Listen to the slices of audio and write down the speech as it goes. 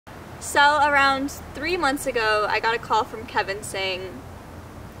So around 3 months ago, I got a call from Kevin saying,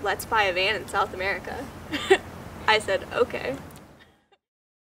 let's buy a van in South America. I said, okay.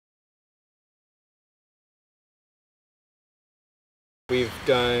 We've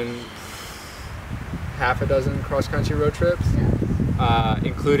done half a dozen cross-country road trips,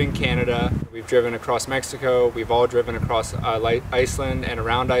 including Canada. We've driven across Mexico. We've all driven across Iceland and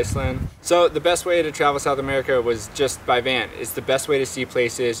around Iceland. So the best way to travel South America was just by van. It's the best way to see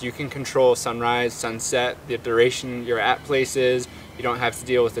places. You can control sunrise, sunset, the duration you're at places. You don't have to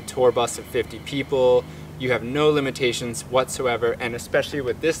deal with a tour bus of 50 people. You have no limitations whatsoever, and especially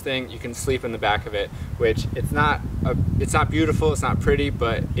with this thing, you can sleep in the back of it, which it's not beautiful, it's not pretty,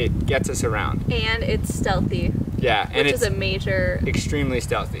 but it gets us around. And it's stealthy. Yeah, and which is a major... extremely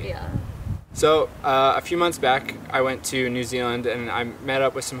stealthy. Yeah. So a few months back, I went to New Zealand and I met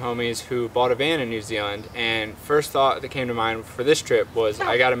up with some homies who bought a van in New Zealand. And first thought that came to mind for this trip was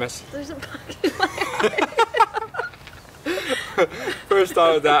I got a message. There's a bug in my eye. First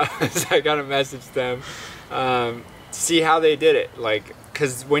thought of that was I got to message them, see how they did it. Like,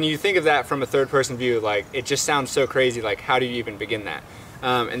 because when you think of that from a third-person view, like it just sounds so crazy. Like, how do you even begin that?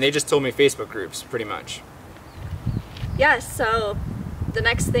 And they just told me Facebook groups, pretty much. Yeah, so the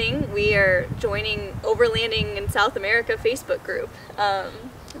next thing, we are joining Overlanding in South America Facebook group.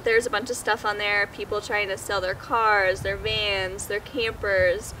 There's a bunch of stuff on there, people trying to sell their cars, their vans, their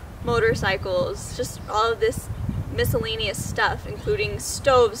campers, motorcycles, just all of this miscellaneous stuff, including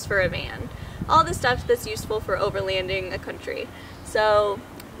stoves for a van. All the stuff that's useful for overlanding a country. So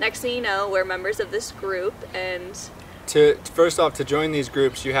next thing you know, we're members of this group, and first off, to join these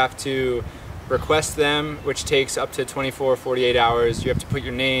groups, you have to request them, which takes up to 24 or 48 hours. You have to put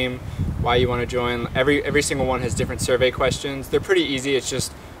your name, why you want to join. Every single one has different survey questions. They're pretty easy. It's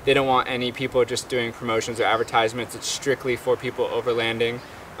just they don't want any people just doing promotions or advertisements. It's strictly for people overlanding,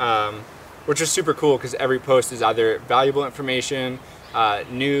 which is super cool because every post is either valuable information,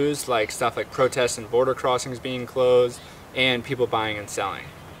 news like stuff like protests and border crossings being closed, and people buying and selling.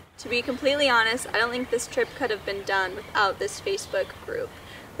 To be completely honest, I don't think this trip could have been done without this Facebook group.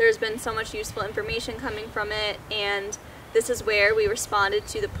 There's been so much useful information coming from it, and this is where we responded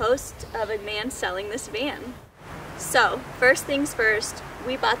to the post of a man selling this van. So, first things first,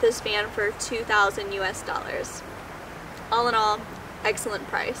 we bought this van for $2,000 US. All in all, excellent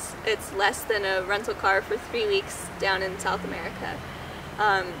price. It's less than a rental car for 3 weeks down in South America.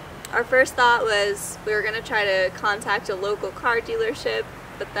 Our first thought was we were going to try to contact a local car dealership,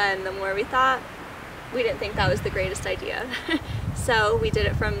 but then the more we thought, we didn't think that was the greatest idea. So we did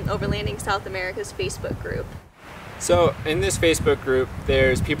it from Overlanding South America's Facebook group. So in this Facebook group,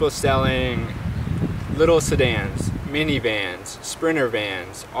 there's people selling little sedans, minivans, sprinter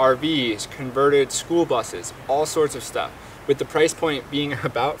vans, RVs, converted school buses, all sorts of stuff, with the price point being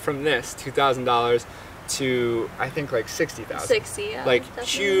about from this $2,000 to I think like $60,000. 60, yeah. Like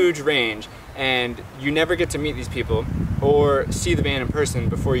definitely. Huge range, and you never get to meet these people or see the van in person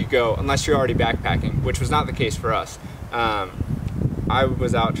before you go, unless you're already backpacking, which was not the case for us. I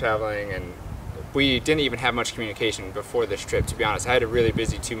was out traveling and we didn't even have much communication before this trip, to be honest. I had a really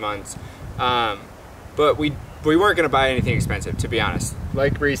busy 2 months, but we weren't going to buy anything expensive, to be honest.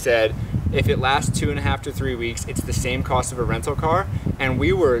 Like Bri said, if it lasts 2.5 to 3 weeks, it's the same cost of a rental car, and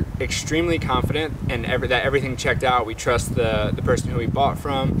we were extremely confident and that everything checked out. We trust the person who we bought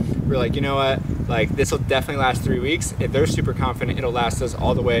from. We're like, you know what, like this will definitely last 3 weeks. If they're super confident, it'll last us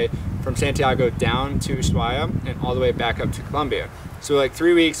all the way from Santiago down to Ushuaia and all the way back up to Colombia. So like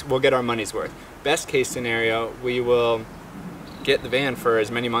 3 weeks, we'll get our money's worth. Best case scenario, we will get the van for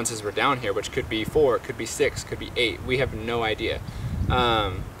as many months as we're down here, which could be 4, could be 6, could be 8. We have no idea.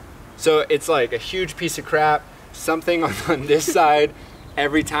 So it's like a huge piece of crap. Something on this side,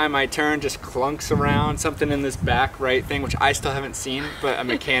 every time I turn, just clunks around. Something in this back right thing, which I still haven't seen, but a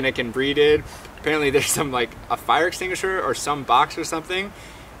mechanic and Bri did. Apparently there's some like a fire extinguisher or some box or something.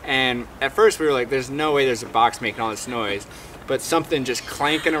 And at first we were like, there's no way there's a box making all this noise. But something just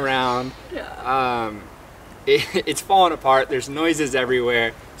clanking around. Yeah. It's falling apart. There's noises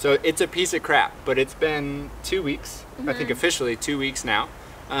everywhere. So it's a piece of crap, but it's been 2 weeks. I think officially 2 weeks now.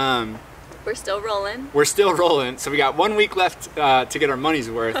 We're still rolling. We're still rolling. So we got 1 week left to get our money's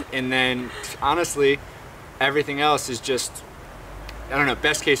worth. And then honestly, everything else is just, I don't know,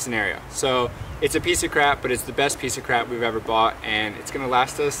 best case scenario. So it's a piece of crap, but it's the best piece of crap we've ever bought. And it's going to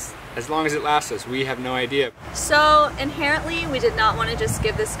last us as long as it lasts us. We have no idea. So inherently, we did not want to just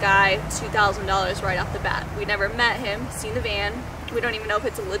give this guy $2,000 right off the bat. We never met him, seen the van. We don't even know if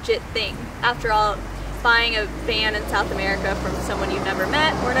it's a legit thing. After all, buying a van in South America from someone you've never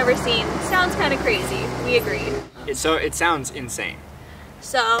met or never seen sounds kind of crazy. We agree. So it sounds insane.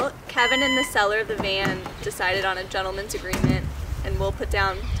 So Kevin and the seller of the van decided on a gentleman's agreement, and we'll put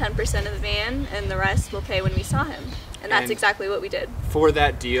down 10% of the van and the rest we'll pay when we saw him. And that's exactly what we did. For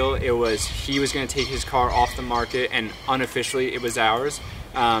that deal, it was he was going to take his car off the market, and unofficially it was ours.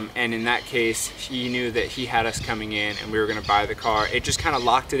 And in that case, he knew that he had us coming in and we were going to buy the car. It just kind of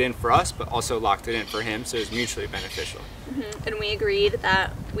locked it in for us, but also locked it in for him, so it was mutually beneficial. And we agreed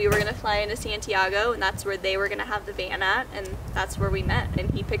that we were going to fly into Santiago, and that's where they were going to have the van at, and that's where we met. And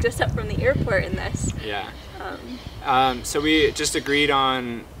he picked us up from the airport in this. Yeah. So we just agreed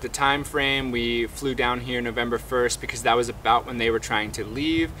on the time frame. We flew down here November 1st because that was about when they were trying to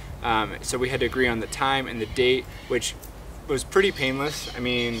leave. So we had to agree on the time and the date, which was pretty painless. I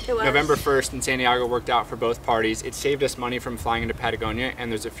mean, November 1st in Santiago worked out for both parties. It saved us money from flying into Patagonia,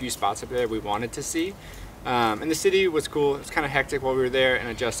 and there's a few spots up there we wanted to see. And the city was cool. It was kind of hectic while we were there, and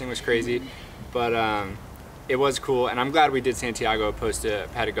adjusting was crazy, but it was cool. And I'm glad we did Santiago opposed to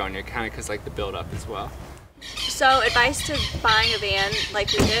Patagonia, kind of because like the build up as well. So advice to buying a van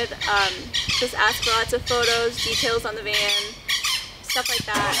like we did, just ask for lots of photos, details on the van, stuff like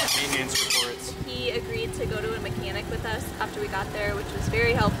that. Maintenance reports. He agreed to go to a mechanic with us after we got there, which was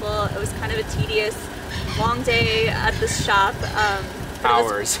very helpful. It was kind of a tedious, long day at this shop.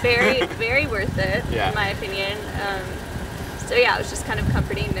 Hours. It was very, very worth it, in my opinion. So yeah, it was just kind of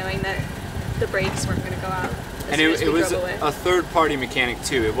comforting knowing that the brakes weren't going to go out. And it was a third-party mechanic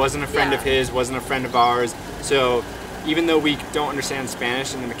too. It wasn't a friend of his, wasn't a friend of ours. So even though we don't understand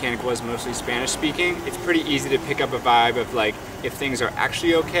Spanish and the mechanic was mostly Spanish speaking, it's pretty easy to pick up a vibe of like if things are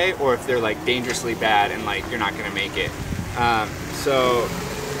actually okay or if they're like dangerously bad and like you're not gonna make it. So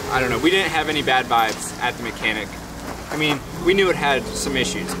I don't know, we didn't have any bad vibes at the mechanic. I mean, we knew it had some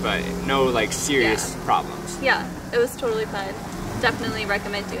issues, but no like serious problems. Yeah, it was totally fine. Definitely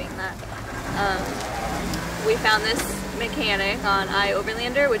recommend doing that. We found this mechanic on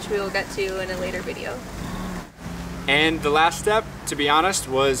Overlander, which we will get to in a later video. And the last step, to be honest,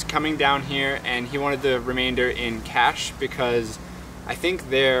 was coming down here, and he wanted the remainder in cash because I think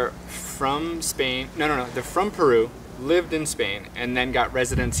they're from Spain. No, they're from Peru, lived in Spain, and then got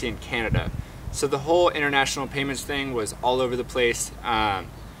residency in Canada. So the whole international payments thing was all over the place.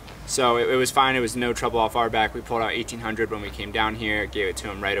 So it was fine. It was no trouble off our back. We pulled out $1,800 when we came down here, gave it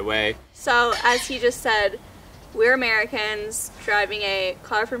to him right away. So as he just said, we're Americans driving a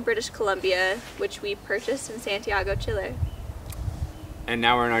car from British Columbia, which we purchased in Santiago, Chile. And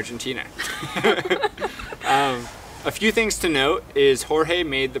now we're in Argentina. A few things to note is Jorge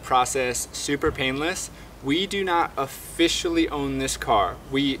made the process super painless. We do not officially own this car.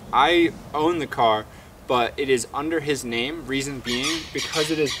 I own the car, but it is under his name. Reason being, because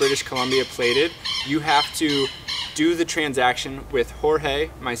it is British Columbia plated, you have to do the transaction with Jorge,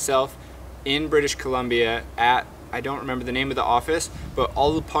 myself, in British Columbia at, I don't remember the name of the office, but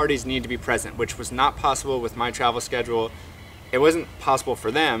all the parties need to be present, which was not possible with my travel schedule. It wasn't possible for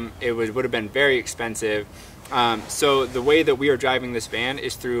them. It would have been very expensive. So the way that we are driving this van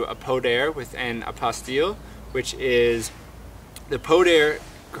is through a poder with an apostille, which is the poder.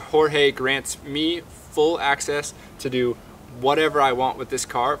 Jorge grants me full access to do whatever I want with this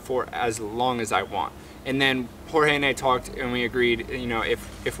car for as long as I want. And then Jorge and I talked and we agreed, you know,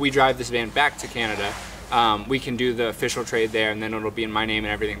 if we drive this van back to Canada, we can do the official trade there and then it'll be in my name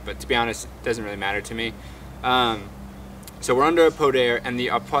and everything. But to be honest, it doesn't really matter to me. So we're under a poder, and the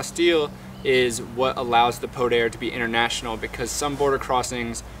apostille is what allows the poder to be international, because some border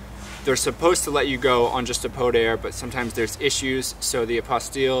crossings, they're supposed to let you go on just a poder, but sometimes there's issues. So the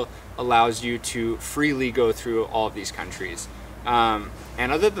apostille allows you to freely go through all of these countries. And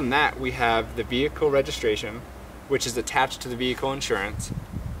other than that, we have the vehicle registration, which is attached to the vehicle insurance,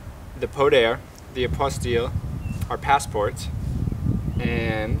 the poder, the apostille, our passports,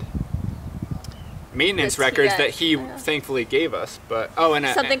 and maintenance records that he thankfully gave us. But and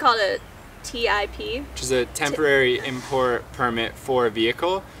something called a TIP, which is a temporary import permit for a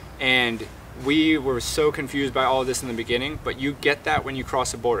vehicle. And we were so confused by all of this in the beginning, but you get that when you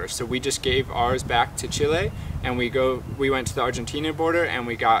cross a border. So we just gave ours back to Chile, and we went to the Argentina border and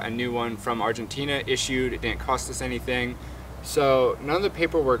we got a new one from Argentina issued. It didn't cost us anything. So none of the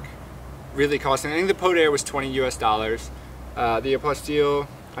paperwork really cost anything. I think the poder was $20 US. The apostille,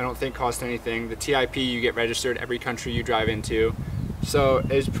 I don't think cost anything. The TIP, you get registered every country you drive into. So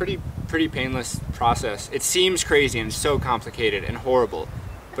it's pretty painless process. It seems crazy and so complicated and horrible,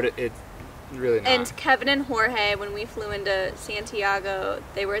 but it's really not. And Kevin and Jorge, when we flew into Santiago,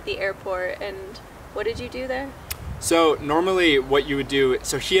 they were at the airport, and what did you do there? So normally what you would do,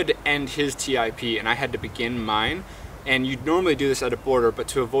 so he had to end his TIP and I had to begin mine. And you'd normally do this at a border, but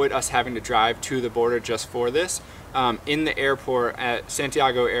to avoid us having to drive to the border just for this, in the airport, at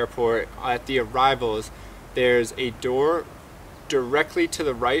Santiago airport, at the arrivals, there's a door directly to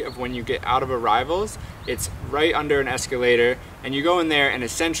the right of when you get out of arrivals. It's right under an escalator, and you go in there, and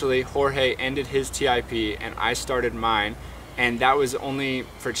essentially Jorge ended his TIP and I started mine, and that was only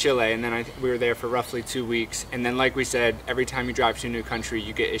for Chile, and then we were there for roughly 2 weeks, and then like we said, every time you drive to a new country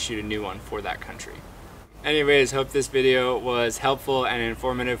you get issued a new one for that country. Anyways, hope this video was helpful and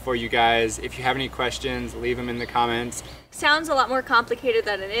informative for you guys. If you have any questions, leave them in the comments. Sounds a lot more complicated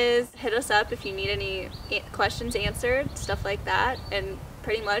than it is. Hit us up if you need any questions answered, stuff like that. And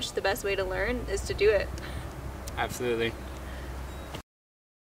pretty much the best way to learn is to do it. Absolutely.